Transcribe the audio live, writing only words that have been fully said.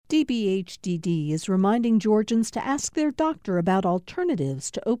DBHDD is reminding Georgians to ask their doctor about alternatives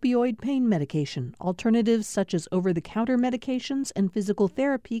to opioid pain medication. Alternatives such as over-the-counter medications and physical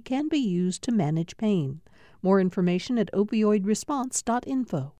therapy can be used to manage pain. More information at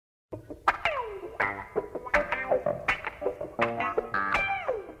opioidresponse.info.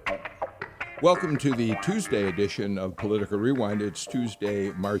 Welcome to the Tuesday edition of Political Rewind. It's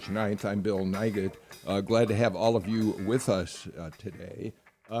Tuesday, March 9th. I'm Bill Nigut. Glad to have all of you with us today.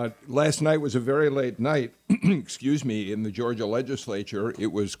 Last night was a very late night, excuse me, in the Georgia legislature.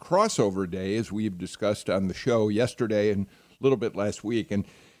 It was crossover day, as we've discussed on the show yesterday and a little bit last week. And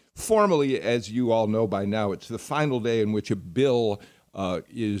formally, as you all know by now, it's the final day in which a bill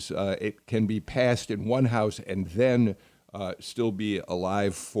it can be passed in one house and then still be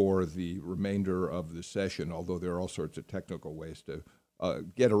alive for the remainder of the session, although there are all sorts of technical ways to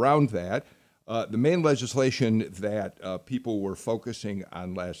get around that. The main legislation that people were focusing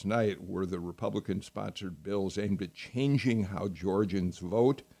on last night were the Republican-sponsored bills aimed at changing how Georgians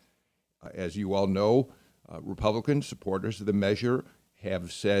vote. As you all know, Republican supporters of the measure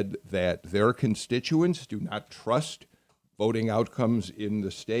have said that their constituents do not trust voting outcomes in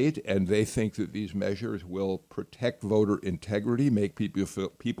the state, and they think that these measures will protect voter integrity, make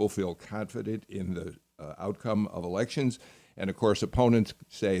people feel confident in the outcome of elections. And, of course, opponents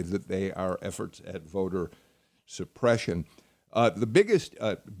say that they are efforts at voter suppression. The biggest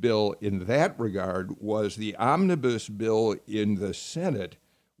bill in that regard was the omnibus bill in the Senate,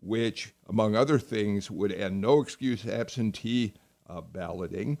 which, among other things, would end no-excuse absentee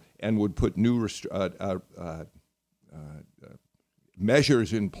balloting and would put new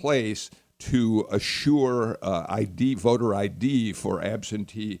measures in place to assure voter ID for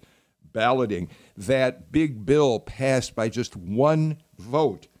absentee balloting. That big bill passed by just one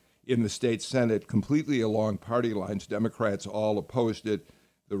vote in the state Senate, completely along party lines. Democrats all opposed it.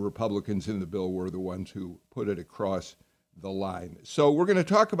 The Republicans in the bill were the ones who put it across the line. So we're going to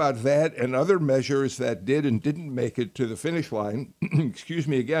talk about that and other measures that did and didn't make it to the finish line, excuse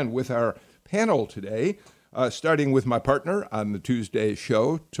me again, with our panel today, starting with my partner on the Tuesday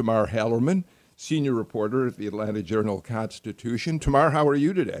show, Tamar Hallerman, senior reporter at the Atlanta Journal-Constitution. Tamar, how are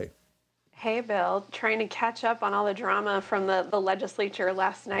you today? Hey, Bill. Trying to catch up on all the drama from the legislature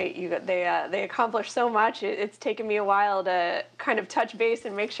last night. They accomplished so much. It's taken me a while to kind of touch base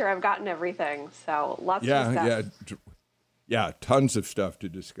and make sure I've gotten everything. So lots of stuff. Yeah, tons of stuff to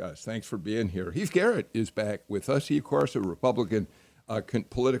discuss. Thanks for being here. Heath Garrett is back with us. He, of course, a Republican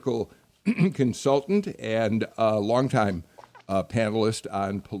political consultant and a longtime panelist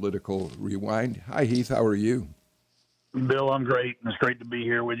on Political Rewind. Hi, Heath. How are you? Bill, I'm great. It's great to be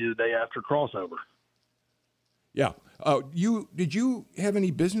here with you the day after crossover. Yeah. Did you have any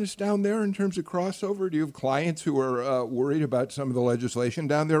business down there in terms of crossover? Do you have clients who are worried about some of the legislation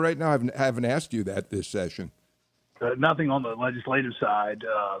down there right now? I haven't asked you that this session. Nothing on the legislative side,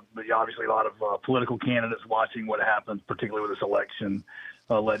 but obviously a lot of political candidates watching what happens, particularly with this election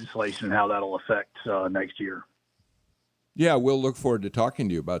legislation and how that'll affect next year. Yeah, we'll look forward to talking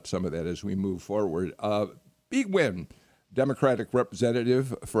to you about some of that as we move forward. Nguyen, Democratic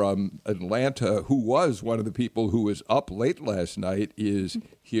representative from Atlanta, who was one of the people who was up late last night, is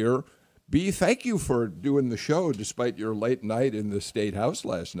here. B, thank you for doing the show despite your late night in the State House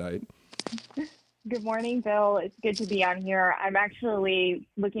last night. Good morning, Bill. It's good to be on here. I'm actually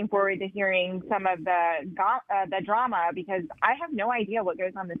looking forward to hearing some of the drama because I have no idea what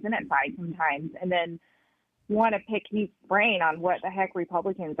goes on the Senate side sometimes, and then want to pick Heath's brain on what the heck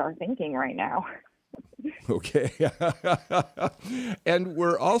Republicans are thinking right now. Okay. And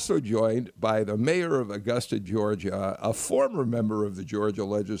we're also joined by the mayor of Augusta, Georgia, a former member of the Georgia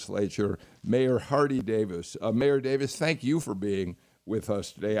legislature, Mayor Hardie Davis. Mayor Davis, thank you for being with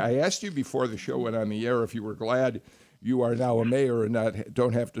us today. I asked you before the show went on the air if you were glad you are now a mayor and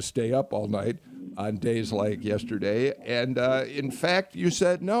don't have to stay up all night on days like yesterday. And in fact, you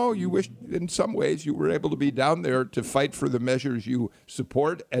said, no, you wish in some ways you were able to be down there to fight for the measures you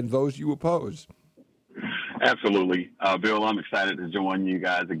support and those you oppose. Absolutely. Bill, I'm excited to join you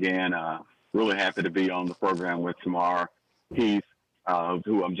guys again. Really happy to be on the program with Tamar, Heath,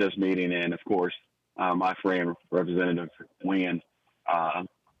 who I'm just meeting, and, of course, my friend, Representative Nguyen.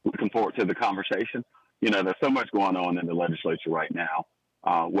 Looking forward to the conversation. You know, there's so much going on in the legislature right now,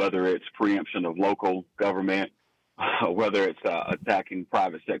 whether it's preemption of local government, whether it's attacking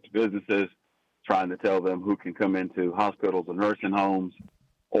private sector businesses, trying to tell them who can come into hospitals and nursing homes,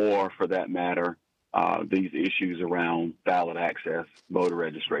 or, for that matter, these issues around ballot access, voter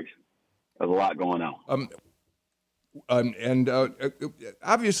registration. There's a lot going on. And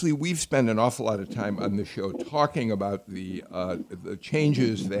obviously, we've spent an awful lot of time on the show talking about the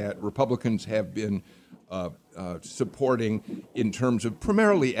changes that Republicans have been supporting in terms of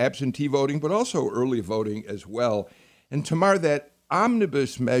primarily absentee voting, but also early voting as well. And Tamar, that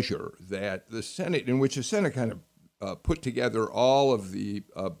omnibus measure that the Senate, in which the Senate kind of put together all of the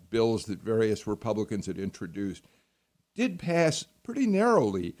bills that various Republicans had introduced, did pass pretty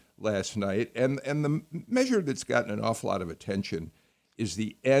narrowly last night, and the measure that's gotten an awful lot of attention is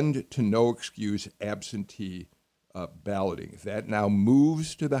the end to no excuse absentee balloting. That now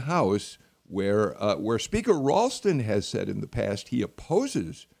moves to the House, where Speaker Ralston has said in the past he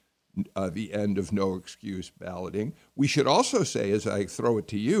opposes the end of no excuse balloting. We should also say, as I throw it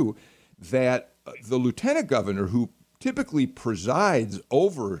to you, that the lieutenant governor, who typically presides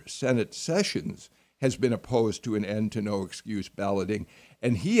over Senate sessions, has been opposed to an end to no excuse balloting.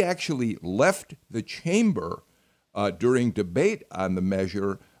 And he actually left the chamber during debate on the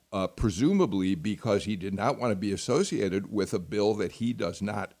measure, presumably because he did not want to be associated with a bill that he does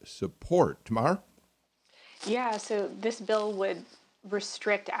not support. Tamar? Yeah, so this bill would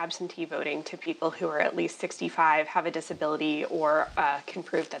restrict absentee voting to people who are at least 65, have a disability, or can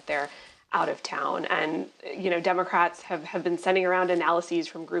prove that they're out of town. And, Democrats have been sending around analyses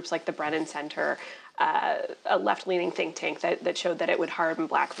from groups like the Brennan Center, a left-leaning think tank that showed that it would harm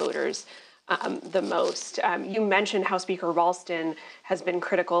Black voters the most. You mentioned how Speaker Ralston has been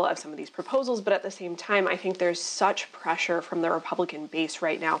critical of some of these proposals, but at the same time, I think there's such pressure from the Republican base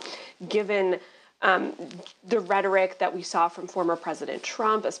right now, given the rhetoric that we saw from former President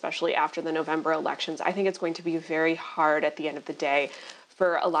Trump, especially after the November elections. I think it's going to be very hard at the end of the day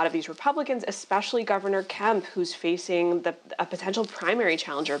for a lot of these Republicans, especially Governor Kemp, who's facing a potential primary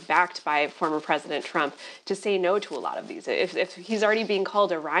challenger backed by former President Trump, to say no to a lot of these. If he's already being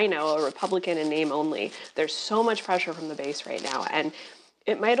called a rhino, a Republican in name only, there's so much pressure from the base right now. And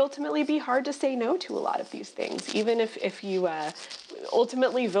it might ultimately be hard to say no to a lot of these things, even if you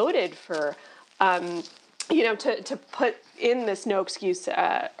ultimately voted for to put in this no excuse,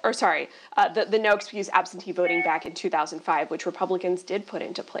 the no excuse absentee voting back in 2005, which Republicans did put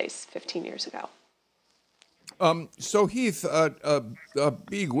into place 15 years ago. So Heath,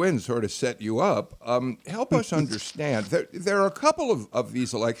 B. Nguyen sort of set you up. Help us understand. There are a couple of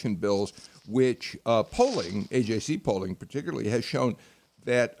these election bills which polling, AJC polling particularly, has shown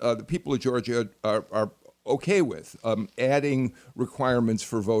that the people of Georgia are okay with. Adding requirements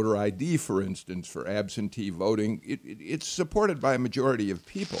for voter ID, for instance, for absentee voting, it's supported by a majority of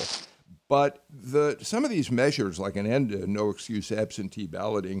people. But some of these measures, like an end to no excuse absentee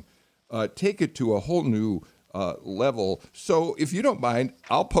balloting, take it to a whole new level. So if you don't mind,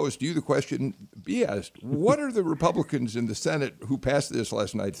 I'll pose to you the question be asked. What are the Republicans in the Senate who passed this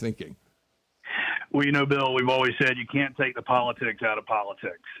last night thinking? Well, Bill, we've always said you can't take the politics out of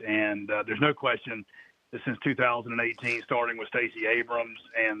politics. And there's no question that since 2018, starting with Stacey Abrams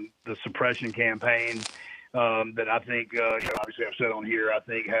and the suppression campaign that I think, obviously I've said on here, I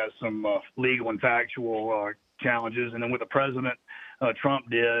think has some legal and factual challenges. And then what the President Trump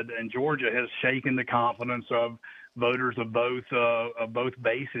did in Georgia has shaken the confidence of voters of both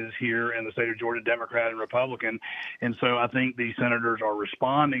bases here in the state of Georgia, Democrat and Republican. And so I think these senators are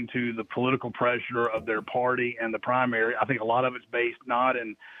responding to the political pressure of their party and the primary. I think a lot of it's based not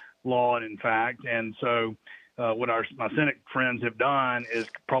in law and in fact. And so what my Senate friends have done is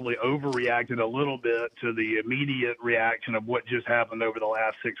probably overreacted a little bit to the immediate reaction of what just happened over the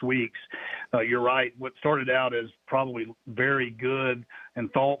last 6 weeks. You're right. What started out as probably very good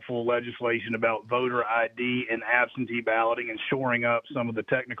and thoughtful legislation about voter ID and absentee balloting and shoring up some of the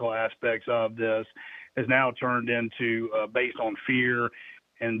technical aspects of this has now turned into based on fear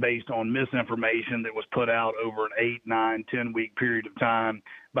and based on misinformation that was put out over an 8, 9, 10-week period of time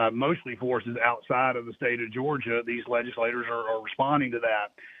by mostly forces outside of the state of Georgia. These legislators are responding to that.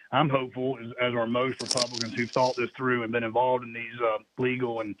 I'm hopeful, as are most Republicans who've thought this through and been involved in these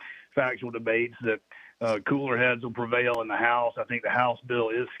legal and factual debates, that cooler heads will prevail in the House. I think the House bill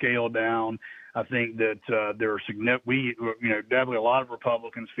is scaled down. I think that there are definitely a lot of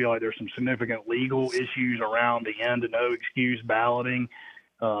Republicans feel like there's some significant legal issues around the end to no excuse balloting.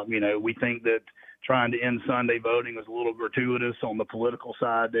 We think that trying to end Sunday voting was a little gratuitous on the political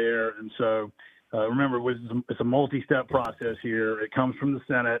side there. And so remember, it's a multi-step process here. It comes from the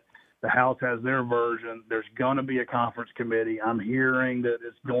Senate. The House has their version. There's going to be a conference committee. I'm hearing that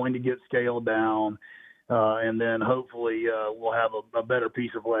it's going to get scaled down. And then hopefully we'll have a better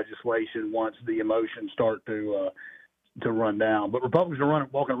piece of legislation once the emotions start to run down. But Republicans are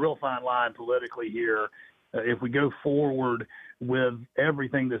walking a real fine line politically here. if we go forward with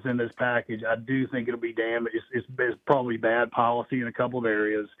everything that's in this package, I do think it'll be damaged. It's probably bad policy in a couple of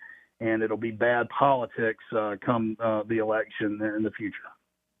areas, and it'll be bad politics come the election in the future.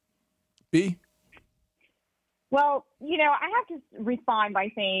 B? Well, I have to respond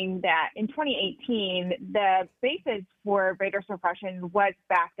by saying that in 2018, the basis for voter suppression was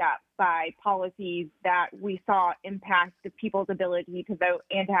backed up by policies that we saw impact the people's ability to vote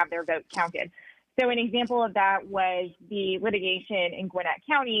and to have their vote counted. So an example of that was the litigation in Gwinnett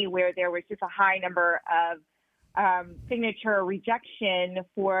County, where there was just a high number of signature rejection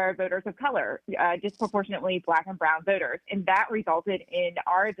for voters of color, disproportionately Black and brown voters. And that resulted in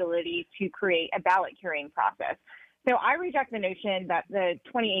our ability to create a ballot carrying process. So I reject the notion that the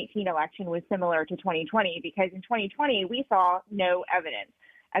 2018 election was similar to 2020, because in 2020, we saw no evidence.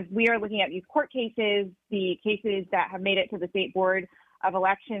 As we are looking at these court cases, the cases that have made it to the State Board of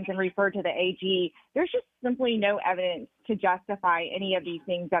Elections and referred to the AG, there's just simply no evidence to justify any of these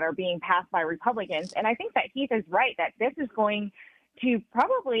things that are being passed by Republicans. And I think that Heath is right that this is going to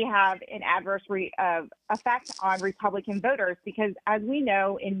probably have an adverse effect on Republican voters, because as we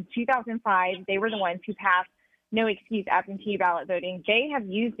know, in 2005, they were the ones who passed no excuse absentee ballot voting. They have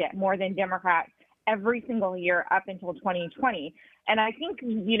used it more than Democrats every single year up until 2020. And I think,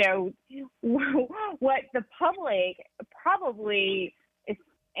 what the public probably is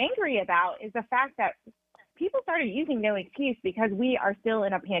angry about is the fact that people started using no excuse because we are still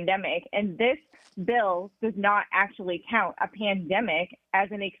in a pandemic, and this bill does not actually count a pandemic as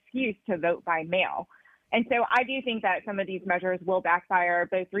an excuse to vote by mail. And so I do think that some of these measures will backfire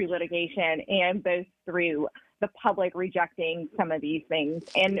both through litigation and both through the public rejecting some of these things.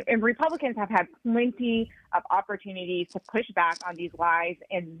 And Republicans have had plenty of opportunities to push back on these lies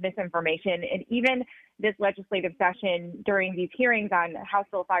and misinformation. And even this legislative session, during these hearings on House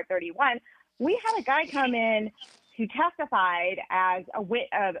Bill 531, we had a guy come in who testified as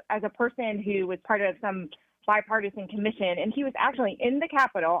a person who was part of some bipartisan commission. And he was actually in the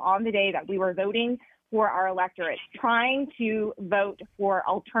Capitol on the day that we were voting for our electorate, trying to vote for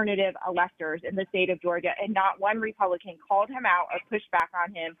alternative electors in the state of Georgia, and not one Republican called him out or pushed back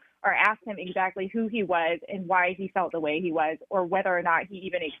on him or asked him exactly who he was and why he felt the way he was, or whether or not he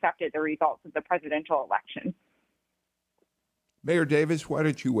even accepted the results of the presidential election. Mayor Davis, why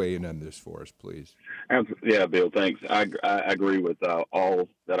don't you weigh in on this for us, please? Yeah, Bill, thanks. I agree with all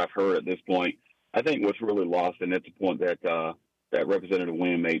that I've heard at this point. I think what's really lost, and it's a point that Representative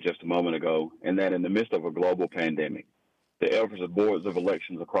Nguyen made just a moment ago, and that in the midst of a global pandemic, the efforts of boards of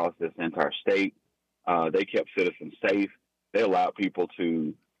elections across this entire state, they kept citizens safe. They allowed people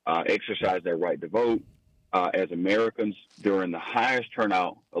to exercise their right to vote as Americans during the highest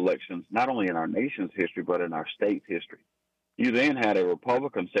turnout elections, not only in our nation's history, but in our state's history. You then had a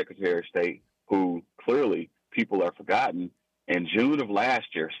Republican Secretary of State who clearly people have forgotten in June of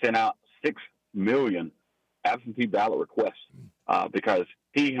last year sent out 6 million absentee ballot requests because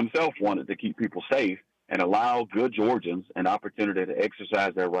he himself wanted to keep people safe and allow good Georgians an opportunity to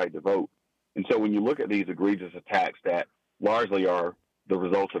exercise their right to vote. And so when you look at these egregious attacks that largely are the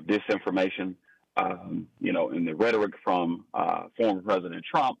result of disinformation, in the rhetoric from former President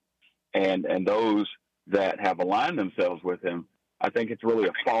Trump and those that have aligned themselves with him, I think it's really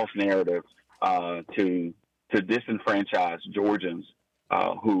a false narrative to disenfranchise Georgians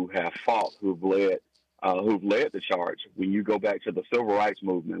who have fought, who've led the charge. When you go back to the Civil Rights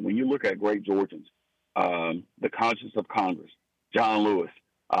Movement, when you look at great Georgians, the conscience of Congress, John Lewis,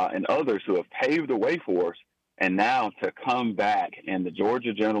 and others who have paved the way for us, and now to come back in the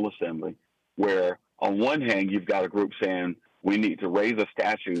Georgia General Assembly, where on one hand you've got a group saying we need to raise a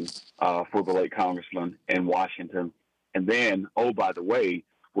statue for the late congressman in Washington, and then, oh, by the way,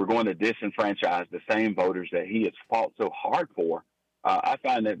 we're going to disenfranchise the same voters that he has fought so hard for. I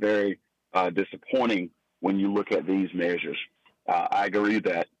find that very disappointing when you look at these measures. I agree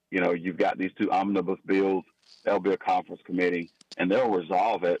that, you've got these two omnibus bills. There'll be a conference committee, and they'll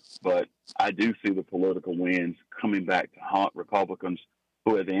resolve it. But I do see the political winds coming back to haunt Republicans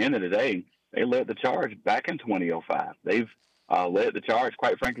who, at the end of the day, they led the charge back in 2005. They've led the charge,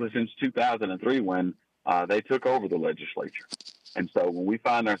 quite frankly, since 2003 when they took over the legislature. And so when we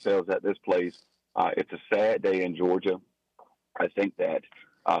find ourselves at this place, it's a sad day in Georgia. I think that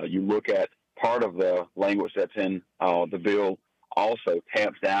you look at part of the language that's in the bill also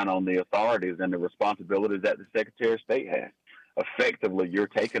tamps down on the authorities and the responsibilities that the Secretary of State has. Effectively, you're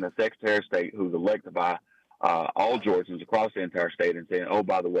taking a Secretary of State who's elected by all Georgians across the entire state and saying, oh,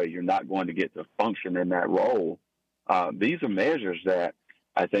 by the way, you're not going to get to function in that role. These are measures that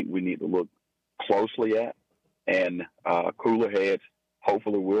I think we need to look closely at, and cooler heads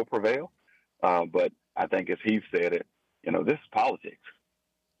hopefully will prevail. But I think, as Heath said it, this is politics.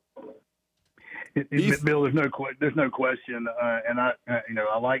 Bill, there's no question, and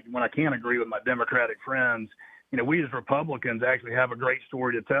I like when I can't agree with my Democratic friends. We as Republicans actually have a great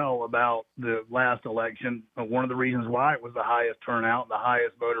story to tell about the last election. One of the reasons why it was the highest turnout, the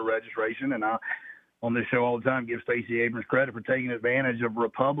highest voter registration, and I, on this show all the time, give Stacey Abrams credit for taking advantage of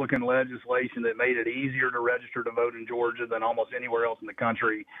Republican legislation that made it easier to register to vote in Georgia than almost anywhere else in the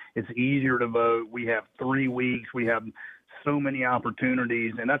country. It's easier to vote. We have 3 weeks. We have so many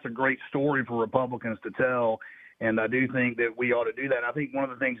opportunities, and that's a great story for Republicans to tell. And I do think that we ought to do that. And I think one of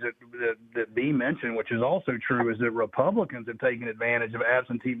the things that Bee mentioned, which is also true, is that Republicans have taken advantage of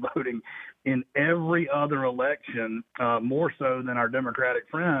absentee voting in every other election, more so than our Democratic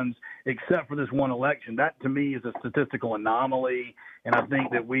friends, except for this one election. That, to me, is a statistical anomaly. And I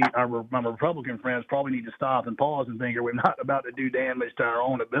think that my Republican friends probably need to stop and pause and think, are we not about to do damage to our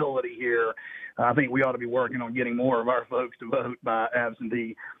own ability here? I think we ought to be working on getting more of our folks to vote by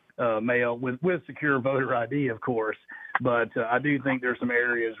absentee mail with secure voter ID, of course. But I do think there's some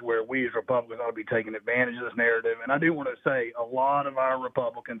areas where we as Republicans ought to be taking advantage of this narrative. And I do want to say a lot of our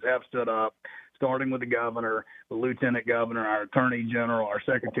Republicans have stood up, starting with the governor, the lieutenant governor, our attorney general, our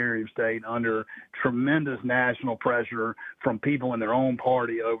secretary of state, under tremendous national pressure from people in their own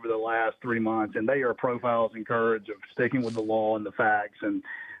party over the last 3 months. And they are profiles and courage of sticking with the law and the facts. And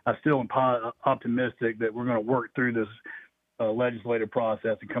I still am optimistic that we're going to work through this legislative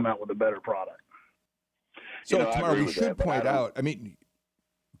process and come out with a better product. So, Tamar, we should point out,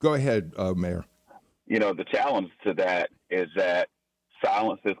 go ahead, Mayor. The challenge to that is that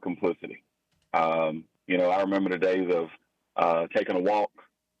silence is complicity. I remember the days of taking a walk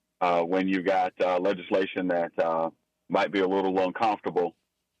when you got legislation that might be a little uncomfortable,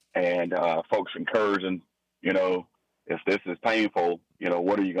 and folks encouraging, if this is painful,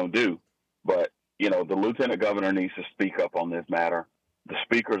 what are you going to do? But the lieutenant governor needs to speak up on this matter. The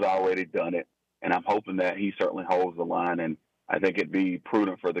speaker's already done it, and I'm hoping that he certainly holds the line. And I think it'd be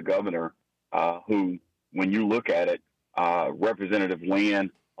prudent for the governor, who, when you look at it, Representative Nguyen,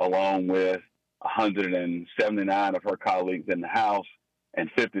 along with 179 of her colleagues in the House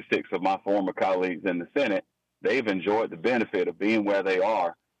and 56 of my former colleagues in the Senate, they've enjoyed the benefit of being where they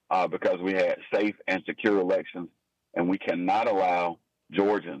are because we had safe and secure elections, and we cannot allow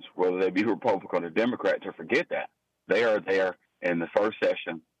Georgians, whether they be Republican or Democrat, to forget that. They are there in the first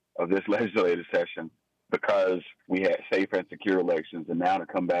session of this legislative session because we had safe and secure elections, and now to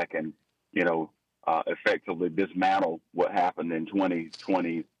come back and, effectively dismantle what happened in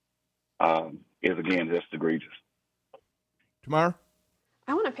 2020 is, again, just egregious. Tamar?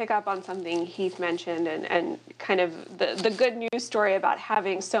 I want to pick up on something Heath mentioned and kind of the good news story about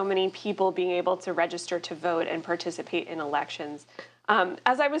having so many people being able to register to vote and participate in elections.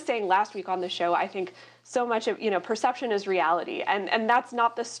 As I was saying last week on the show, I think so much of, perception is reality. And that's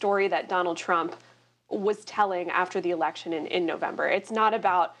not the story that Donald Trump was telling after the election in November. It's not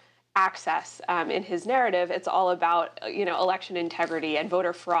about access in his narrative. It's all about, election integrity and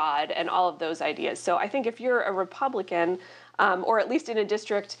voter fraud and all of those ideas. So I think if you're a Republican, or at least in a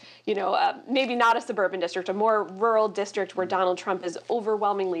district, maybe not a suburban district, a more rural district where Donald Trump is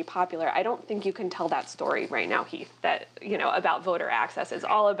overwhelmingly popular, I don't think you can tell that story right now, Heath, that, about voter access. It's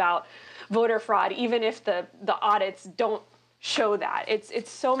all about voter fraud, even if the audits don't show that.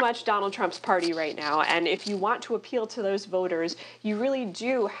 It's so much Donald Trump's party right now, and if you want to appeal to those voters, you really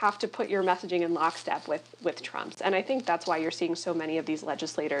do have to put your messaging in lockstep with Trump's. And I think that's why you're seeing so many of these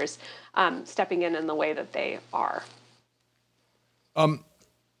legislators stepping in the way that they are.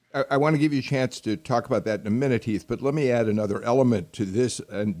 I want to give you a chance to talk about that in a minute, Heath, but let me add another element to this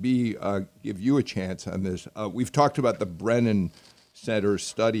and give you a chance on this. We've talked about the Brennan Center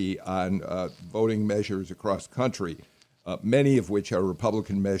study on voting measures across the country, many of which are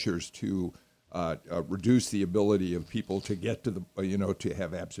Republican measures to reduce the ability of people to get to to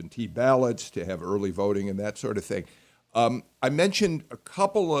have absentee ballots, to have early voting and that sort of thing. I mentioned a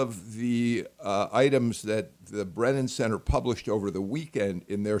couple of the items that the Brennan Center published over the weekend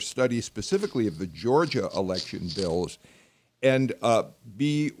in their study specifically of the Georgia election bills. And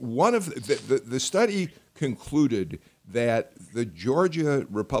one of the study concluded that the Georgia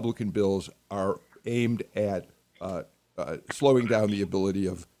Republican bills are aimed at slowing down the ability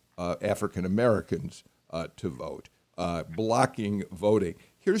of African Americans to vote, blocking voting.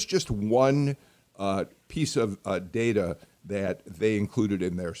 Here's just one piece of data that they included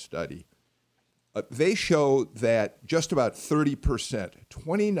in their study. They show that just about 30%,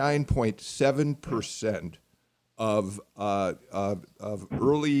 29.7% of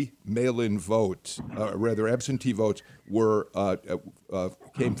early mail-in votes, rather absentee votes,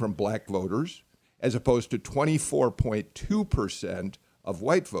 came from black voters, as opposed to 24.2% of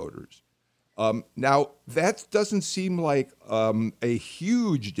white voters. Now, that doesn't seem like a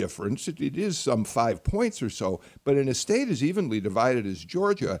huge difference. It is some 5 points or so, but in a state as evenly divided as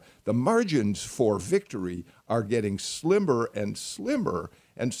Georgia, the margins for victory are getting slimmer and slimmer,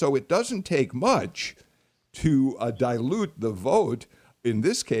 and so it doesn't take much to dilute the vote, in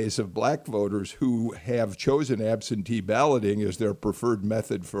this case, of black voters who have chosen absentee balloting as their preferred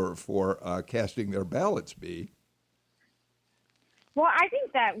method for casting their ballots be. Well, I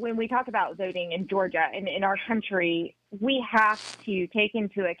think that when we talk about voting in Georgia and in our country, we have to take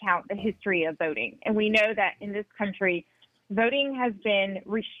into account the history of voting. And we know that in this country, voting has been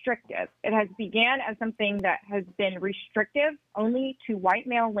restrictive. It has began as something that has been restrictive only to white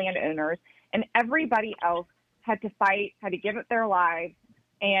male landowners, and everybody else had to fight, had to give up their lives,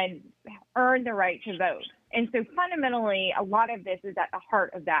 and earn the right to vote. And so fundamentally, a lot of this is at the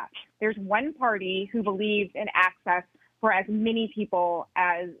heart of that. There's one party who believes in access for as many people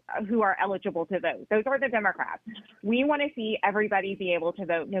as who are eligible to vote. Those are the Democrats. We want to see everybody be able to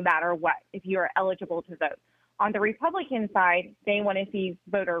vote no matter what, if you are eligible to vote. On the Republican side, they want to see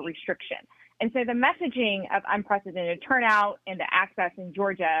voter restriction. And so the messaging of unprecedented turnout and the access in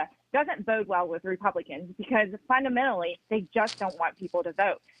Georgia doesn't bode well with Republicans because fundamentally they just don't want people to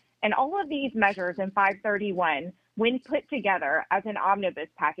vote. And all of these measures in 531, when put together as an omnibus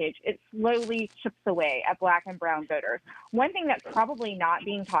package, it slowly chips away at black and brown voters. One thing that's probably not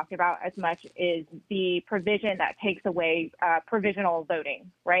being talked about as much is the provision that takes away provisional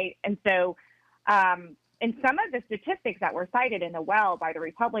voting, right? And so in some of the statistics that were cited in the well by the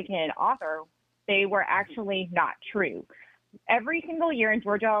Republican author, they were actually not true. Every single year in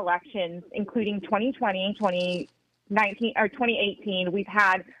Georgia elections, including 2020, 2019, or 2018, we've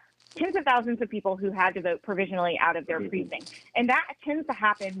had tens of thousands of people who had to vote provisionally out of their precinct. And that tends to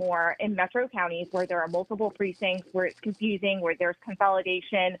happen more in metro counties where there are multiple precincts, where it's confusing, where there's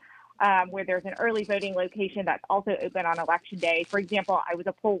consolidation, where there's an early voting location that's also open on Election Day. For example, I was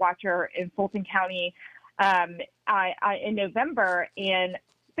a poll watcher in Fulton County in November, and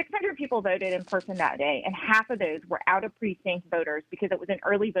 600 people voted in person that day, and half of those were out of precinct voters because it was an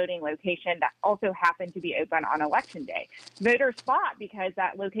early voting location that also happened to be open on Election Day. Voters thought because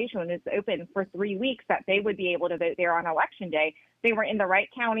that location was open for 3 weeks that they would be able to vote there on Election Day. They were in the right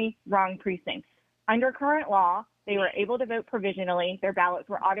county, wrong precinct. Under current law, they were able to vote provisionally. Their ballots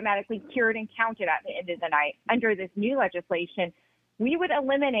were automatically cured and counted at the end of the night. Under this new legislation, we would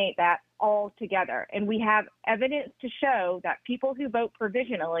eliminate that altogether. And we have evidence to show that people who vote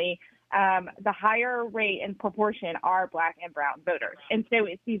provisionally, the higher rate and proportion are black and brown voters. And so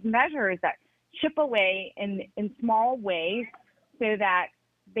it's these measures that chip away in small ways so that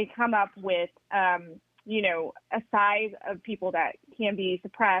they come up with, a size of people that can be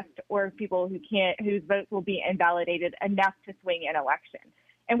suppressed or people whose votes will be invalidated enough to swing an election.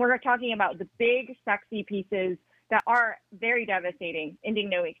 And we're talking about the big, sexy pieces that are very devastating, ending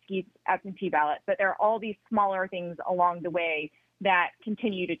no excuse absentee ballots, but there are all these smaller things along the way that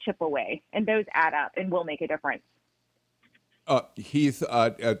continue to chip away, and those add up and will make a difference. Heath,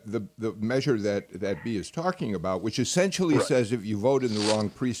 the measure that Bea is talking about, which essentially says if you vote in the wrong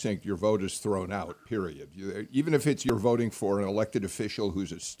precinct, your vote is thrown out, period. Even if you're voting for an elected official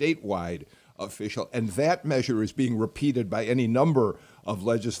who's a statewide official, and that measure is being repeated by any number of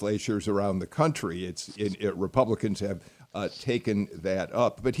legislatures around the country. Republicans have taken that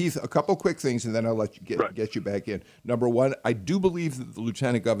up. But Heath, a couple quick things, and then I'll let you get you back in. Number one, I do believe that the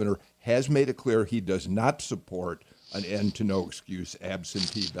lieutenant governor has made it clear he does not support an end to no excuse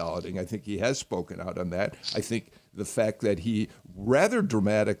absentee balloting. I think he has spoken out on that. I think the fact that he rather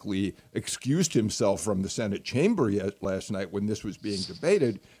dramatically excused himself from the Senate chamber last night when this was being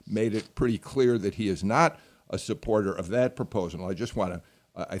debated made it pretty clear that he is not a supporter of that proposal. I just want to,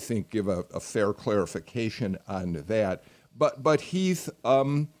 I think, give a fair clarification on that. But Heath,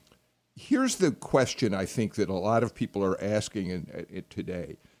 here's the question I think that a lot of people are asking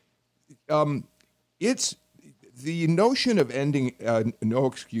today. It's the notion of ending no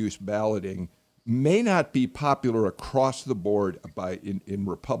excuse balloting may not be popular across the board in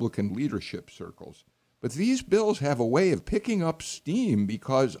Republican leadership circles, but these bills have a way of picking up steam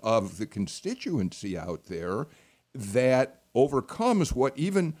because of the constituency out there that overcomes what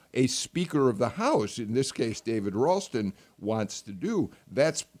even a Speaker of the House, in this case David Ralston, wants to do.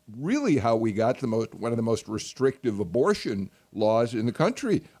 That's really how we got one of the most restrictive abortion laws in the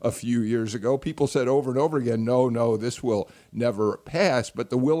country a few years ago. People said over and over again, no, this will never pass, but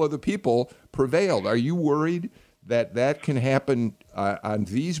the will of the people prevailed. Are you worried that can happen on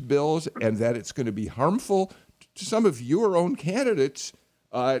these bills, and that it's going to be harmful to some of your own candidates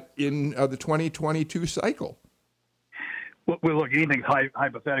in the 2022 cycle? Well, look, anything's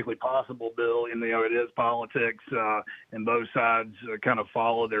hypothetically possible, Bill. And, it is politics, and both sides kind of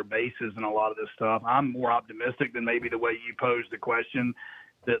follow their bases in a lot of this stuff. I'm more optimistic than maybe the way you posed the question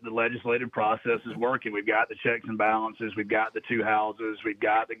that the legislative process is working. We've got the checks and balances. We've got the two houses. We've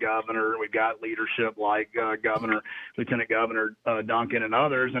got the governor. We've got leadership like Lieutenant Governor Duncan and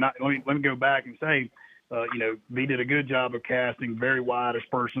others. And let me go back and say, we did a good job of casting very wide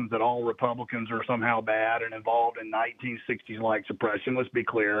aspersions that all Republicans are somehow bad and involved in 1960s-like suppression. Let's be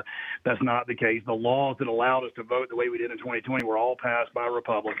clear. That's not the case. The laws that allowed us to vote the way we did in 2020 were all passed by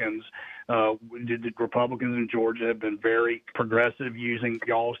Republicans. Republicans in Georgia have been very progressive, using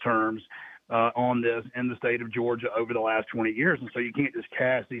y'all's terms, on this in the state of Georgia over the last 20 years. And so you can't just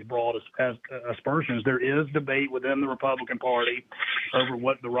cast these broad aspersions. There is debate within the Republican Party over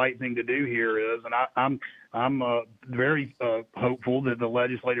what the right thing to do here is. And I'm very hopeful that the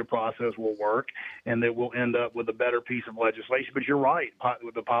legislative process will work and that we'll end up with a better piece of legislation. But you're right.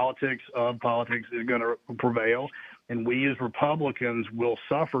 The politics is going to prevail. And we as Republicans will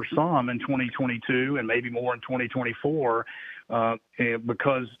suffer some in 2022 and maybe more in 2024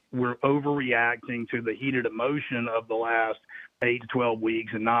 because we're overreacting to the heated emotion of the last 8 to 12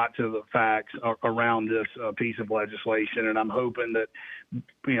 weeks and not to the facts around this piece of legislation. And I'm hoping that,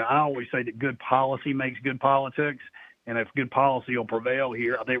 I always say that good policy makes good politics. And if good policy will prevail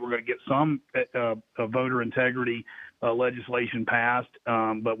here, I think we're going to get some voter integrity legislation passed,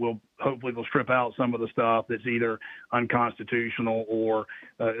 but hopefully we'll strip out some of the stuff that's either unconstitutional or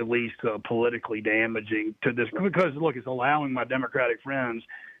at least politically damaging to this. Because, look, it's allowing my Democratic friends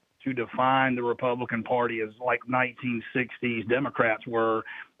to define the Republican Party as like 1960s Democrats were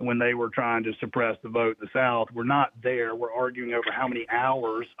when they were trying to suppress the vote in the South. We're not there. We're arguing over how many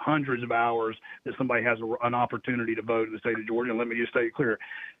hours, hundreds of hours, that somebody has an opportunity to vote in the state of Georgia. And let me just say it clear.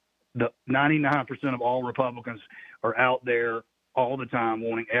 The 99% of all Republicans are out there all the time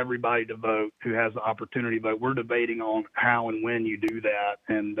wanting everybody to vote who has the opportunity to vote. We're debating on how and when you do that.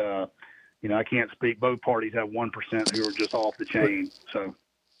 And, I can't speak. Both parties have 1% who are just off the chain. So.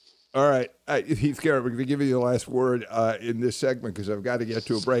 All right. Heath Garrett, we're going to give you the last word in this segment because I've got to get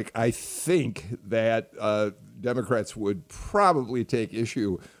to a break. I think that Democrats would probably take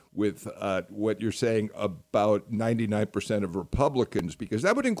issue with what you're saying about 99% of Republicans, because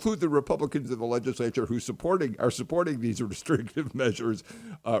that would include the Republicans in the legislature who are supporting these restrictive measures,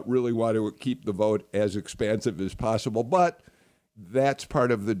 really want to keep the vote as expansive as possible. But that's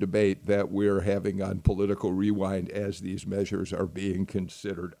part of the debate that we're having on Political Rewind as these measures are being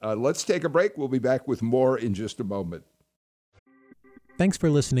considered. Let's take a break. We'll be back with more in just a moment. Thanks for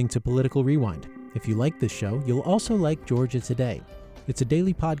listening to Political Rewind. If you like this show, you'll also like Georgia Today. It's a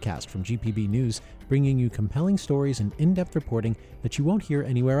daily podcast from GPB News, bringing you compelling stories and in-depth reporting that you won't hear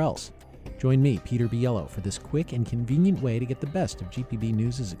anywhere else. Join me, Peter Biello, for this quick and convenient way to get the best of GPB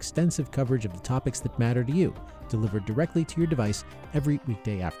News' extensive coverage of the topics that matter to you, delivered directly to your device every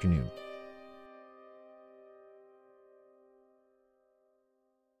weekday afternoon.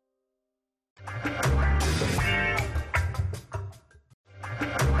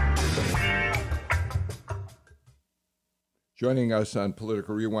 Joining us on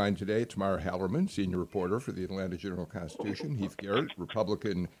Political Rewind today, Tamar Hallerman, senior reporter for the Atlanta Journal-Constitution, Heath Garrett,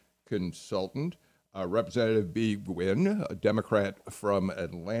 Republican consultant, Representative B. Nguyen, a Democrat from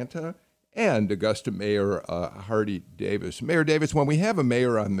Atlanta, and Augusta Mayor Hardie Davis. Mayor Davis, when we have a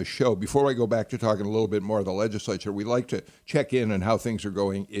mayor on the show, before I go back to talking a little bit more of the legislature, we like to check in on how things are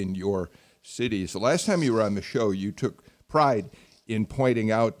going in your cities. The last time you were on the show, you took pride in pointing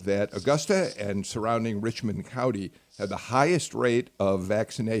out that Augusta and surrounding Richmond County had the highest rate of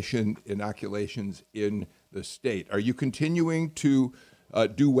vaccination inoculations in the state. Are you continuing to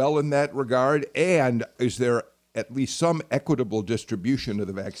do well in that regard? And is there at least some equitable distribution of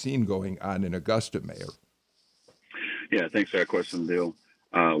the vaccine going on in Augusta, Mayor? Yeah, thanks for that question, Bill.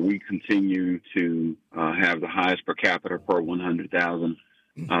 We continue to have the highest per capita per 100,000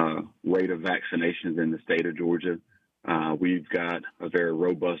 rate of vaccinations in the state of Georgia. We've got a very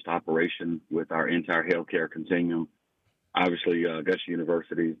robust operation with our entire healthcare continuum. Obviously, Augusta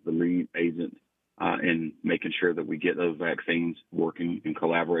University is the lead agent in making sure that we get those vaccines working in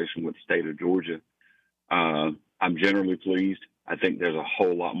collaboration with the state of Georgia. I'm generally pleased. I think there's a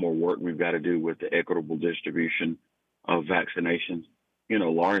whole lot more work we've got to do with the equitable distribution of vaccinations.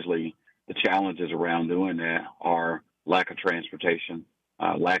 Largely the challenges around doing that are lack of transportation,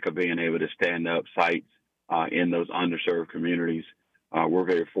 lack of being able to stand up sites in those underserved communities. We're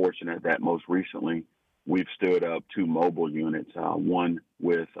very fortunate that most recently we've stood up 2 mobile units, one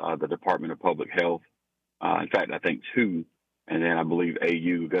with the Department of Public Health. In fact, I think 2, and then I believe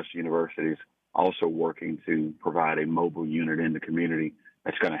Augusta University is also working to provide a mobile unit in the community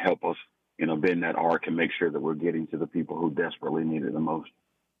that's going to help us, bend that arc and make sure that we're getting to the people who desperately need it the most.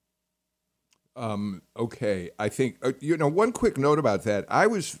 Okay. I think, one quick note about that. I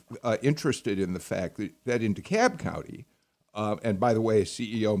was interested in the fact that in DeKalb County, and by the way,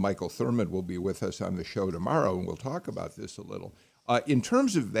 CEO Michael Thurman will be with us on the show tomorrow, and we'll talk about this a little. In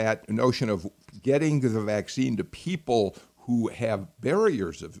terms of that notion of getting the vaccine to people who have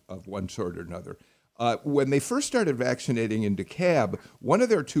barriers of one sort or another, when they first started vaccinating in DeKalb, one of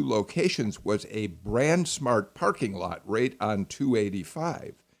their 2 locations was a brand smart parking lot right on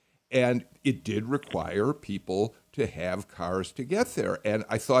 285. And it did require people to have cars to get there. And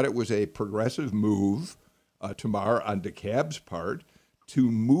I thought it was a progressive move, Tamar, on DeKalb's part, to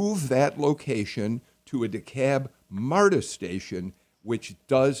move that location to a DeKalb MARTA station, which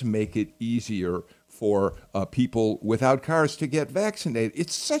does make it easier for people without cars to get vaccinated.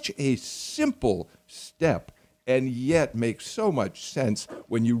 It's such a simple step, and yet makes so much sense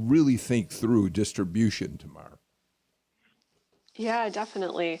when you really think through distribution, Tamar. Yeah,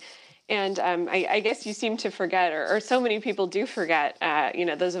 definitely. And I guess you seem to forget, or so many people do forget,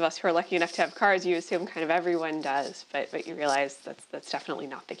 those of us who are lucky enough to have cars, you assume kind of everyone does, but you realize that's definitely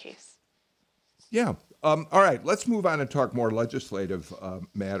not the case. Yeah. All right, let's move on and talk more legislative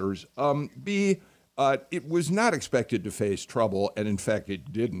matters. It was not expected to face trouble, and in fact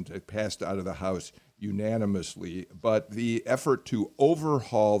it didn't. It passed out of the House unanimously, but the effort to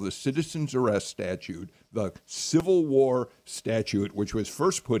overhaul the citizen's arrest statute, the Civil War statute, which was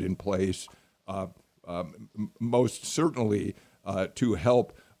first put in place most certainly to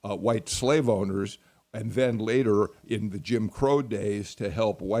help white slave owners, and then later in the Jim Crow days to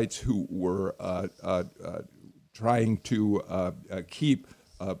help whites who were trying to keep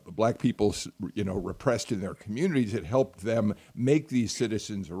black people, repressed in their communities. It helped them make these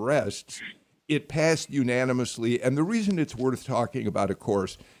citizens' arrests. It passed unanimously, and the reason it's worth talking about, of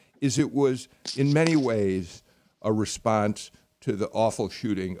course, is it was in many ways a response to the awful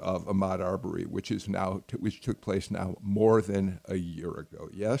shooting of Ahmaud Arbery, which took place now more than a year ago.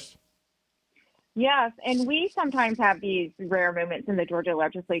 Yes? Yes, and we sometimes have these rare moments in the Georgia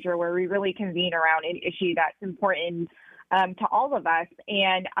legislature where we really convene around an issue that's important to all of us.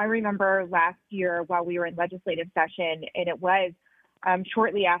 And I remember last year while we were in legislative session, and it was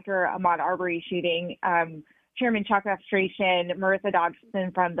shortly after Ahmaud Arbery shooting, Chairman Chuck Frustration, Marissa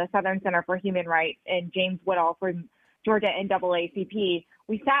Dodson from the Southern Center for Human Rights, and James Woodall from Georgia NAACP,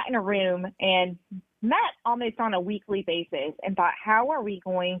 we sat in a room and met almost on a weekly basis and thought, how are we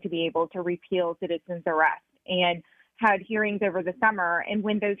going to be able to repeal citizens' arrest? And had hearings over the summer. And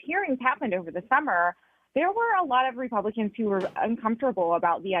when those hearings happened over the summer, there were a lot of Republicans who were uncomfortable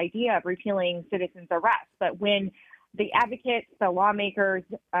about the idea of repealing citizens' arrest. But when the advocates, the lawmakers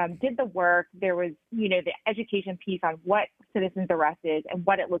did the work, there was, the education piece on what citizens' arrest is and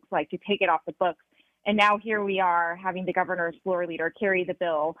what it looks like to take it off the books. And now here we are having the governor's floor leader carry the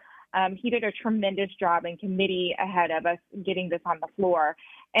bill. He did a tremendous job in committee ahead of us getting this on the floor.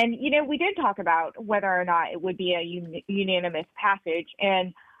 And, we did talk about whether or not it would be a unanimous passage.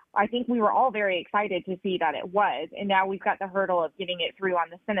 And I think we were all very excited to see that it was. And now we've got the hurdle of getting it through on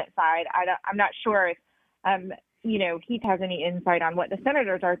the Senate side. I'm not sure if, Heath has any insight on what the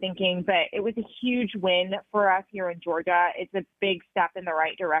senators are thinking, but it was a huge win for us here in Georgia. It's a big step in the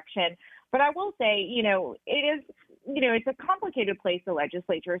right direction. But I will say, it is, it's a complicated place, the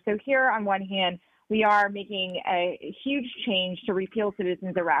legislature. So here on one hand, we are making a huge change to repeal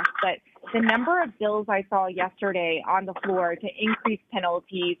citizens' arrest. But the number of bills I saw yesterday on the floor to increase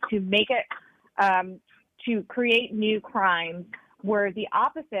penalties, to make it, to create new crimes, were the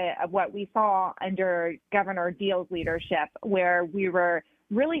opposite of what we saw under Governor Deal's leadership, where we were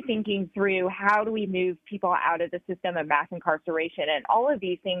really thinking through how do we move people out of the system of mass incarceration. And all of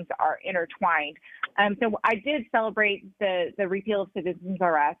these things are intertwined. So I did celebrate the repeal of citizens'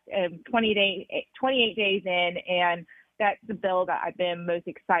 arrest 28 days in, and that's the bill that I've been most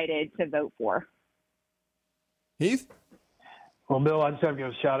excited to vote for. Heath? Well, Bill, I just have to give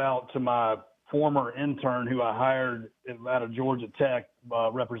a shout out to my former intern who I hired out of Georgia Tech,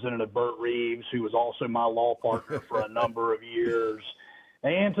 Representative Burt Reeves, who was also my law partner for a number of years,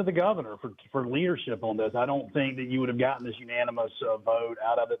 and to the governor for leadership on this. I don't think that you would have gotten this unanimous vote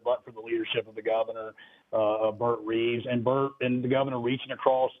out of it but for the leadership of the governor, Burt Reeves, and the governor reaching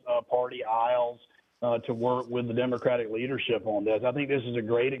across party aisles to work with the Democratic leadership on this. I think this is a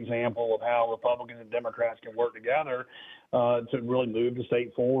great example of how Republicans and Democrats can work together to really move the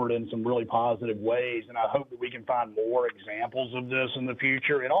state forward in some really positive ways. And I hope that we can find more examples of this in the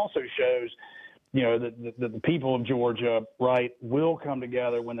future. It also shows, that the people of Georgia, right, will come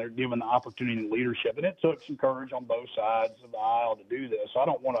together when they're given the opportunity and leadership. And it took some courage on both sides of the aisle to do this. So I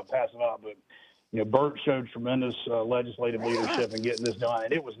don't want to pass it up, but Bert showed tremendous legislative leadership in getting this done,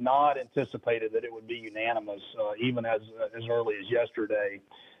 and it was not anticipated that it would be unanimous, even as early as yesterday.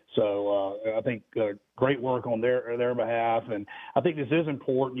 So I think great work on their behalf, and I think this is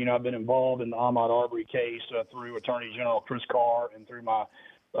important. I've been involved in the Ahmaud Arbery case through Attorney General Chris Carr and through my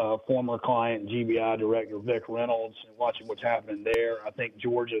former client, GBI Director Vic Reynolds, and watching what's happening there. I think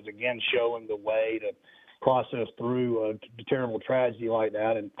Georgia is again showing the way to process through a terrible tragedy like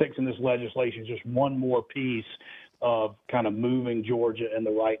that, and fixing this legislation is just one more piece of kind of moving Georgia in the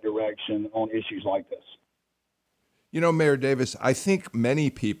right direction on issues like this. Mayor Davis, I think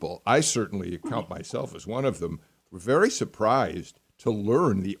many people, I certainly count myself as one of them, were very surprised to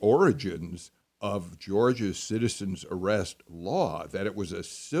learn the origins of Georgia's citizens arrest law, that it was a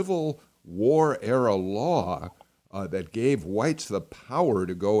Civil War era law that gave whites the power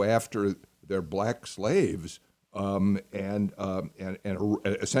to go after their black slaves and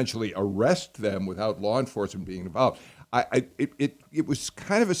essentially arrest them without law enforcement being involved. It was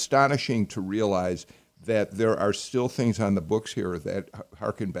kind of astonishing to realize that there are still things on the books here that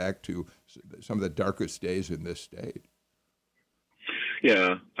harken back to some of the darkest days in this state.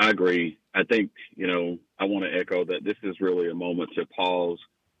 Yeah, I agree. I think, I want to echo that this is really a moment to pause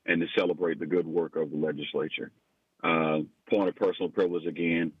and to celebrate the good work of the legislature. Point of personal privilege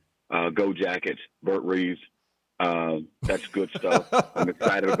again. Go Jackets, Bert Reeves. That's good stuff. I'm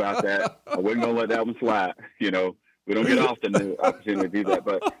excited about that. I wasn't going to let that one slide. We don't get often the opportunity to do that.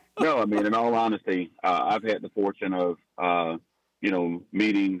 But no, I mean, in all honesty, I've had the fortune of,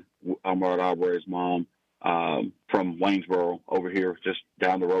 meeting Ahmaud Arbery's mom from Waynesboro over here, just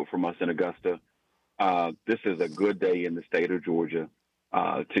down the road from us in Augusta. This is a good day in the state of Georgia.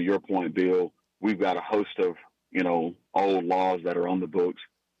 To your point, Bill, we've got a host of, old laws that are on the books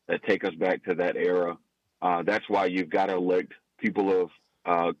that take us back to that era. That's why you've got to elect people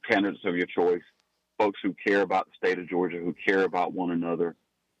of candidates of your choice, folks who care about the state of Georgia, who care about one another,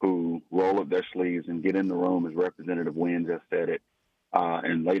 who roll up their sleeves and get in the room, as Representative Nguyen just said it,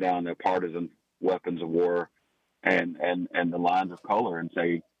 and lay down their partisan weapons of war and the lines of color and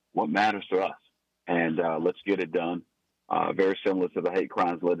say, what matters to us? And let's get it done. Very similar to the hate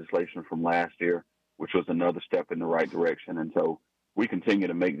crimes legislation from last year, which was another step in the right direction. And so we continue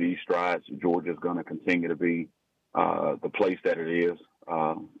to make these strides. Georgia is going to continue to be the place that it is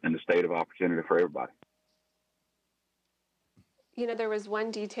and the state of opportunity for everybody. There was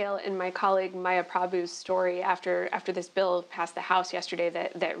one detail in my colleague Maya Prabhu's story after this bill passed the House yesterday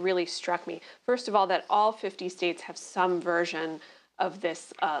that really struck me. First of all, that all 50 states have some version of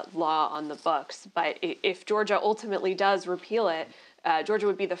this law on the books. But if Georgia ultimately does repeal it, Georgia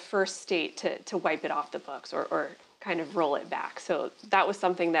would be the first state to wipe it off the books or kind of roll it back. So that was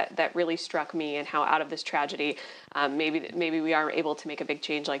something that really struck me, and how out of this tragedy, maybe we are able to make a big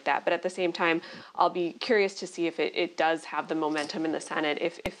change like that. But at the same time, I'll be curious to see if it does have the momentum in the Senate,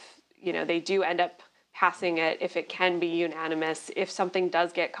 if they do end up passing it, if it can be unanimous, if something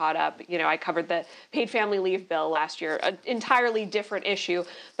does get caught up. I covered the paid family leave bill last year, an entirely different issue,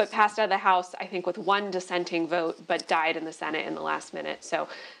 but passed out of the House, I think, with one dissenting vote, but died in the Senate in the last minute. So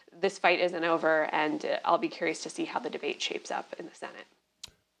this fight isn't over, and I'll be curious to see how the debate shapes up in the Senate.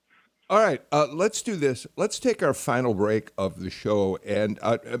 All right, let's do this. Let's take our final break of the show. And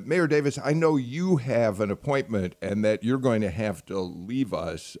Mayor Davis, I know you have an appointment and that you're going to have to leave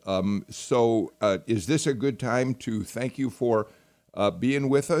us. So is this a good time to thank you for being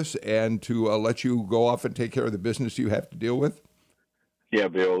with us and to let you go off and take care of the business you have to deal with? Yeah,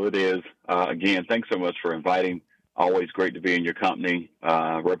 Bill, it is. Again, thanks so much for inviting. Always great to be in your company.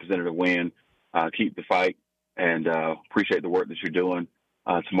 Representative Nguyen, keep the fight, and appreciate the work that you're doing.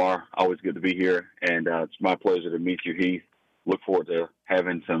 Tamar, always good to be here, and it's my pleasure to meet you, Heath. Look forward to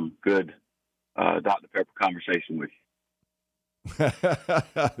having some good Dr. Pepper conversation with you.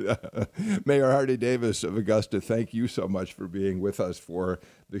 Mayor Hardie Davis of Augusta, thank you so much for being with us for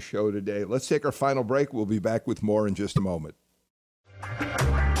the show today. Let's take our final break. We'll be back with more in just a moment.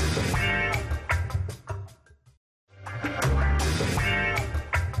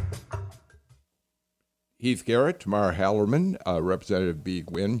 Heath Garrett, Tamar Hallerman, Representative B.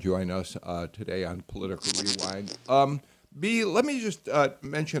 Nguyen join us today on Political Rewind. B, let me just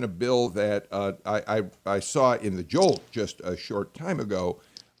mention a bill that I saw in the Jolt just a short time ago.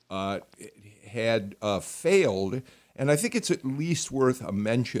 It had failed, and I think it's at least worth a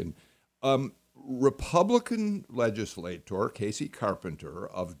mention. Republican legislator Casey Carpenter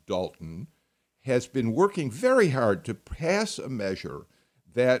of Dalton has been working very hard to pass a measure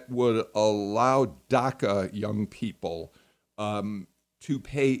that would allow DACA young people to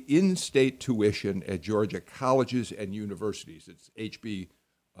pay in-state tuition at Georgia colleges and universities. It's HB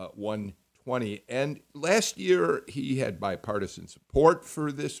 120. And last year, he had bipartisan support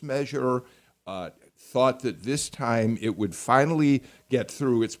for this measure, thought that this time it would finally get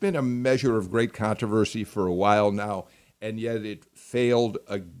through. It's been a measure of great controversy for a while now, and yet it failed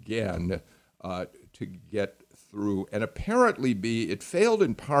again to get through. And apparently, it failed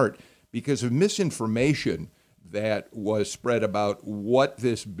in part because of misinformation that was spread about what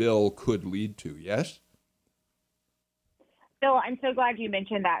this bill could lead to. Yes? Bill, I'm so glad you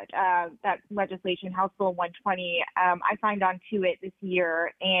mentioned that legislation, House Bill 120. I signed on to it this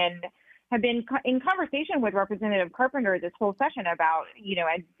year and have been in conversation with Representative Carpenter this whole session about,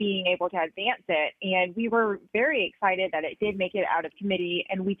 and being able to advance it. And we were very excited that it did make it out of committee.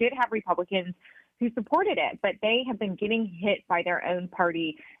 And we did have Republicans who supported it, but they have been getting hit by their own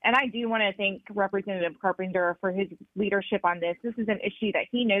party. And I do want to thank Representative Carpenter for his leadership on this. This is an issue that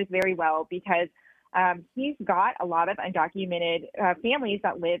he knows very well because he's got a lot of undocumented families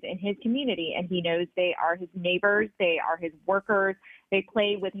that live in his community, and he knows they are his neighbors, they are his workers, they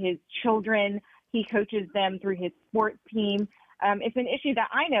play with his children, he coaches them through his sports team. It's an issue that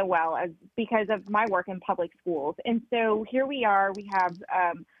I know well because of my work in public schools. And so here we are, we have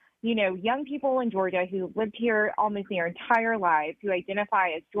young people in Georgia who lived here almost their entire lives, who identify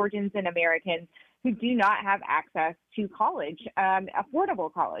as Georgians and Americans, who do not have access to college,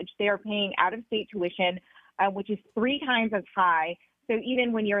 affordable college. They are paying out-of-state tuition, which is 3 times as high. So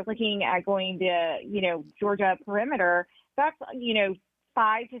even when you're looking at going to, Georgia perimeter, that's,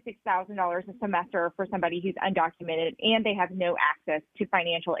 $5,000 to $6,000 a semester for somebody who's undocumented, and they have no access to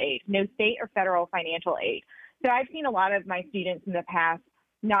financial aid, no state or federal financial aid. So I've seen a lot of my students in the past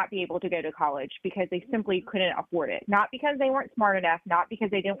not be able to go to college because they simply couldn't afford it, not because they weren't smart enough, not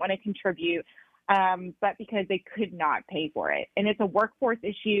because they didn't want to contribute, but because they could not pay for it. And it's a workforce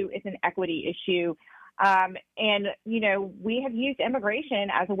issue. It's an equity issue. And we have used immigration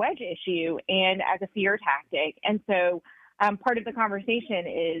as a wedge issue and as a fear tactic. And so part of the conversation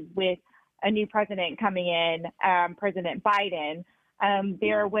is with a new president coming in, President Biden.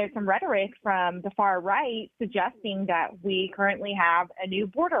 There was some rhetoric from the far right suggesting that we currently have a new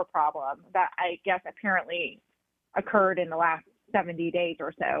border problem that I guess apparently occurred in the last 70 days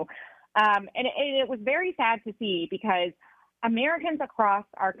or so. And it was very sad to see because Americans across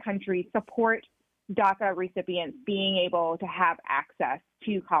our country support DACA recipients being able to have access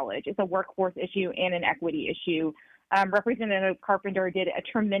to college. It's a workforce issue and an equity issue. Representative Carpenter did a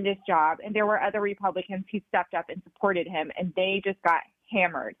tremendous job, and there were other Republicans who stepped up and supported him, and they just got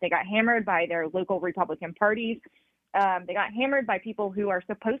hammered. They got hammered by their local Republican parties. They got hammered by people who are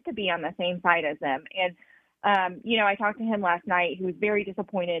supposed to be on the same side as them. And I talked to him last night. He was very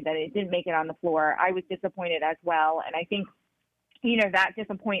disappointed that it didn't make it on the floor. I was disappointed as well. And I think, that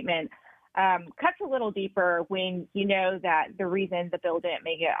disappointment cuts a little deeper when you know that the reason the bill didn't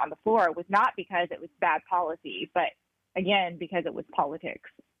make it on the floor was not because it was bad policy, but, again, because it was politics.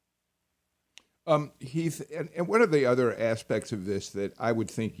 Heath, and one of the other aspects of this that I would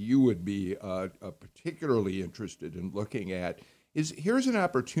think you would be particularly interested in looking at is here's an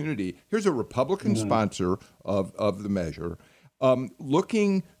opportunity. Here's a Republican sponsor of the measure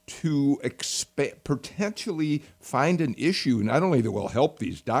looking to potentially find an issue not only that will help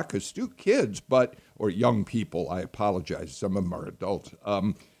these DACA kids, or young people, I apologize, some of them are adults.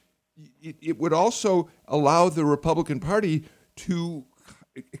 It would also allow the Republican Party to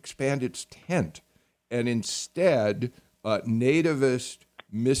expand its tent, and instead nativist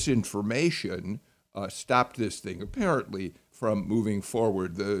misinformation stopped this thing apparently from moving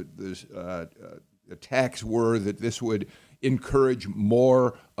forward. The attacks were that this would encourage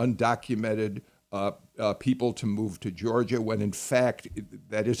more undocumented people to move to Georgia, when in fact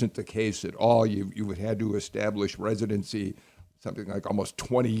that isn't the case at all. You would had to establish residency something like almost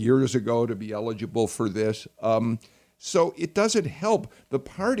 20 years ago to be eligible for this. So it doesn't help the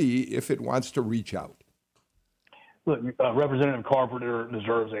party if it wants to reach out. Look, Representative Carpenter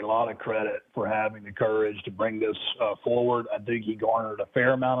deserves a lot of credit for having the courage to bring this forward. I think he garnered a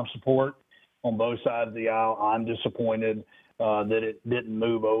fair amount of support on both sides of the aisle. I'm disappointed that it didn't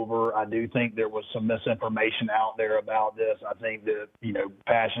move over. I do think there was some misinformation out there about this. I think that,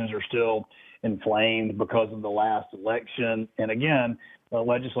 passions are still inflamed because of the last election. And again,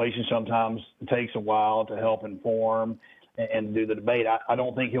 legislation sometimes takes a while to help inform. and do the debate. I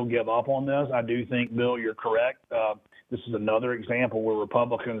don't think he'll give up on this. I do think, Bill, you're correct. This is another example where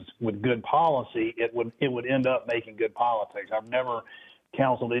Republicans with good policy, it would end up making good politics. I've never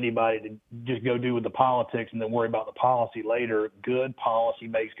counseled anybody to just go do with the politics and then worry about the policy later. Good policy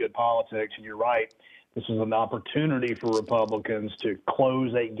makes good politics, and you're right. This is an opportunity for Republicans to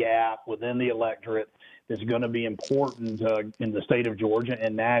close a gap within the electorate that's going to be important in the state of Georgia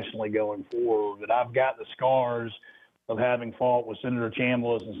and nationally going forward. That I've got the scars of having fought with Senator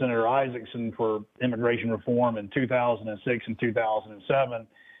Chambliss and Senator Isaacson for immigration reform in 2006 and 2007,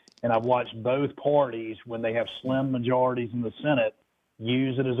 and I've watched both parties, when they have slim majorities in the Senate,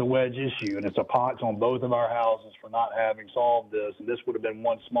 use it as a wedge issue, and it's a pox on both of our houses for not having solved this, and this would have been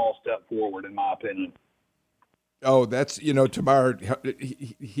one small step forward, in my opinion. Oh, that's, Tamar,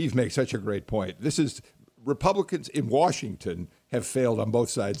 Heath makes such a great point. This is, Republicans in Washington have failed on both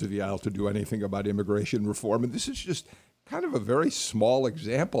sides of the aisle to do anything about immigration reform, and this is just kind of a very small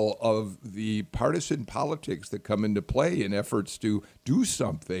example of the partisan politics that come into play in efforts to do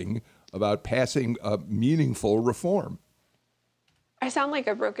something about passing a meaningful reform. I sound like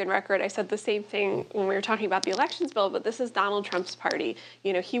a broken record. I said the same thing when we were talking about the elections bill, but this is Donald Trump's party.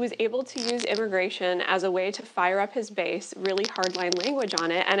 He was able to use immigration as a way to fire up his base, really hardline language on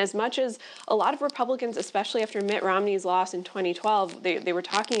it. And as much as a lot of Republicans, especially after Mitt Romney's loss in 2012, they were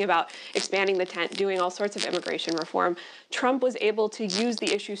talking about expanding the tent, doing all sorts of immigration reform, Trump was able to use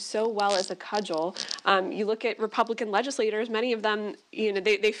the issue so well as a cudgel. You look at Republican legislators, many of them,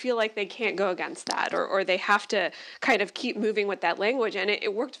 they feel like they can't go against that, or they have to kind of keep moving with that language. And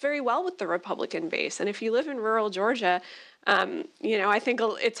it worked very well with the Republican base. And if you live in rural Georgia, I think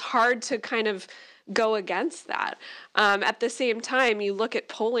it's hard to kind of go against that. At the same time, you look at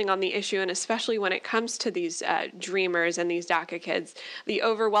polling on the issue, and especially when it comes to these Dreamers and these DACA kids, the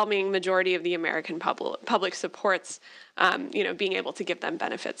overwhelming majority of the American public supports being able to give them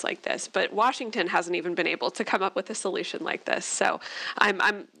benefits like this. But Washington hasn't even been able to come up with a solution like this. So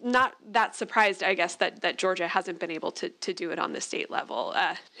I'm not that surprised, I guess, that Georgia hasn't been able to do it on the state level.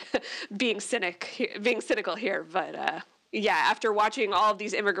 Being cynical here, but yeah, after watching all of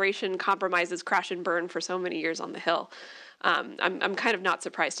these immigration compromises crash and burn for so many years on the Hill, I'm kind of not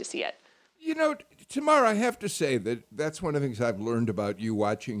surprised to see it. Tamar, I have to say that's one of the things I've learned about you,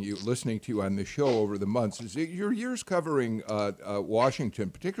 watching you, listening to you on the show over the months, is that your years covering Washington,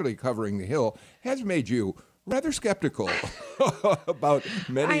 particularly covering the Hill, has made you rather skeptical about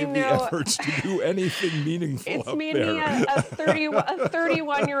many of the efforts to do anything meaningful it's up made there. Me a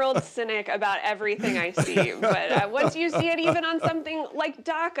 31-year-old cynic about everything I see. But once you see it even on something like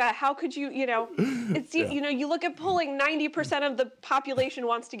DACA, how could you, you look at polling, 90% of the population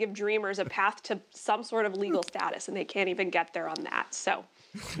wants to give Dreamers a path to some sort of legal status, and they can't even get there on that. So,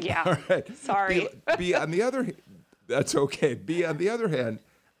 yeah, all right. Sorry. B, on the other, that's okay. B, on the other hand,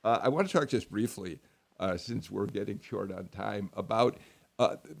 I want to talk just briefly, since we're getting short on time, about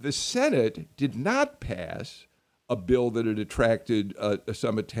the Senate did not pass a bill that had attracted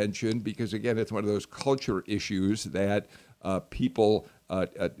some attention because, again, it's one of those culture issues that people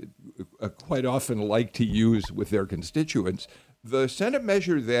quite often like to use with their constituents. The Senate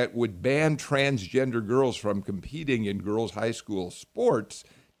measure that would ban transgender girls from competing in girls' high school sports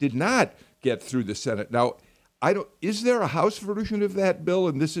did not get through the Senate. Now, is there a House version of that bill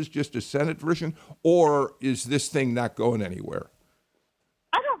and this is just a Senate version, or is this thing not going anywhere?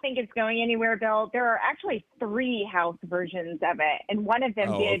 I don't think it's going anywhere, Bill. There are actually 3 House versions of it, and one of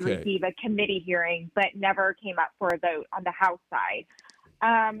them did receive a committee hearing but never came up for a vote on the House side.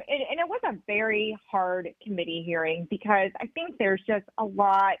 And it was a very hard committee hearing because I think there's just a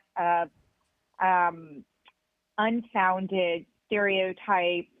lot of unfounded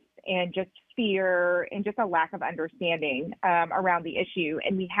stereotypes and just fear and just a lack of understanding around the issue.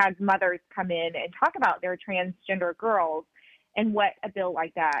 And we had mothers come in and talk about their transgender girls and what a bill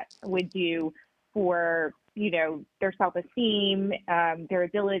like that would do for, their self-esteem, their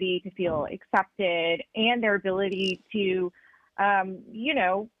ability to feel accepted, and their ability to,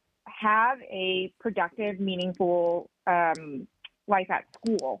 have a productive, meaningful life at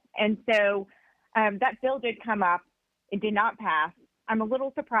school. And so that bill did come up. It did not pass. I'm a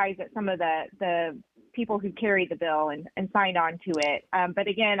little surprised at some of the people who carried the bill and signed on to it. But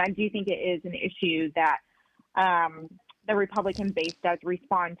again, I do think it is an issue that the Republican base does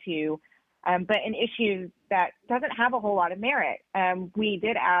respond to, but an issue that doesn't have a whole lot of merit. We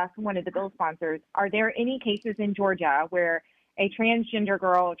did ask one of the bill sponsors, are there any cases in Georgia where a transgender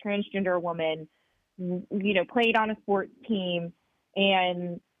girl, a transgender woman, played on a sports team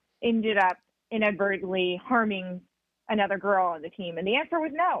and ended up inadvertently harming another girl on the team? And the answer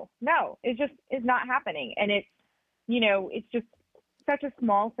was no, it just is not happening. And it's just such a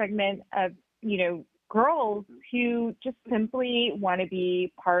small segment of, girls who just simply want to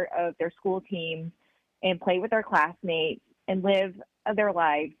be part of their school team and play with their classmates and live their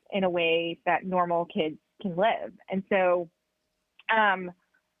lives in a way that normal kids can live. And so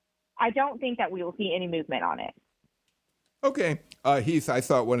I don't think that we will see any movement on it. Okay. Heath, I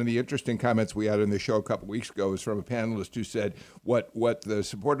thought one of the interesting comments we had on the show a couple weeks ago was from a panelist who said what the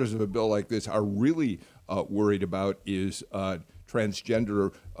supporters of a bill like this are really worried about is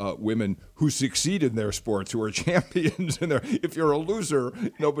transgender women who succeed in their sports, who are champions. If you're a loser,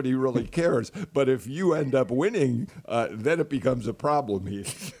 nobody really cares. But if you end up winning, then it becomes a problem,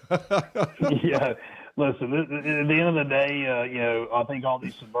 Heath. Yeah. Listen, at the end of the day, I think all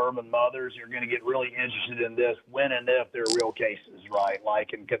these suburban mothers are going to get really interested in this when and if there are real cases, right?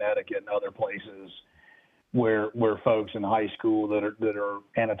 Like in Connecticut and other places where folks in high school that are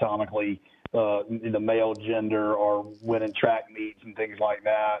anatomically the male gender are winning track meets and things like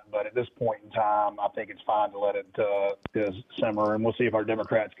that. But at this point in time, I think it's fine to let it simmer, and we'll see if our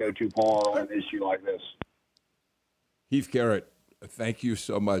Democrats go too far on an issue like this. Heath Garrett, thank you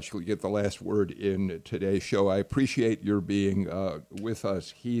so much. We get the last word in today's show. I appreciate your being with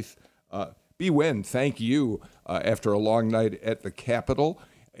us, Heath. Nguyen, thank you after a long night at the Capitol.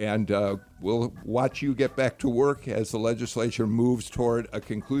 And we'll watch you get back to work as the legislature moves toward a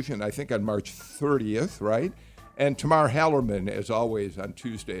conclusion, I think on March 30th, right? And Tamar Hallerman, as always, on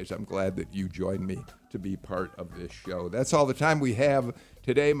Tuesdays. I'm glad that you joined me to be part of this show. That's all the time we have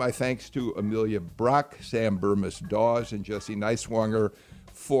today. My thanks to Amelia Brock, Sam Burmis-Dawes, and Jesse Neiswanger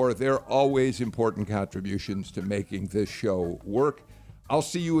for their always important contributions to making this show work. I'll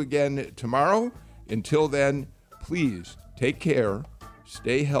see you again tomorrow. Until then, please take care,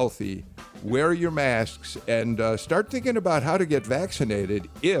 stay healthy, wear your masks, and start thinking about how to get vaccinated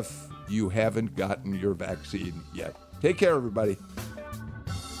if you haven't gotten your vaccine yet. Take care, everybody.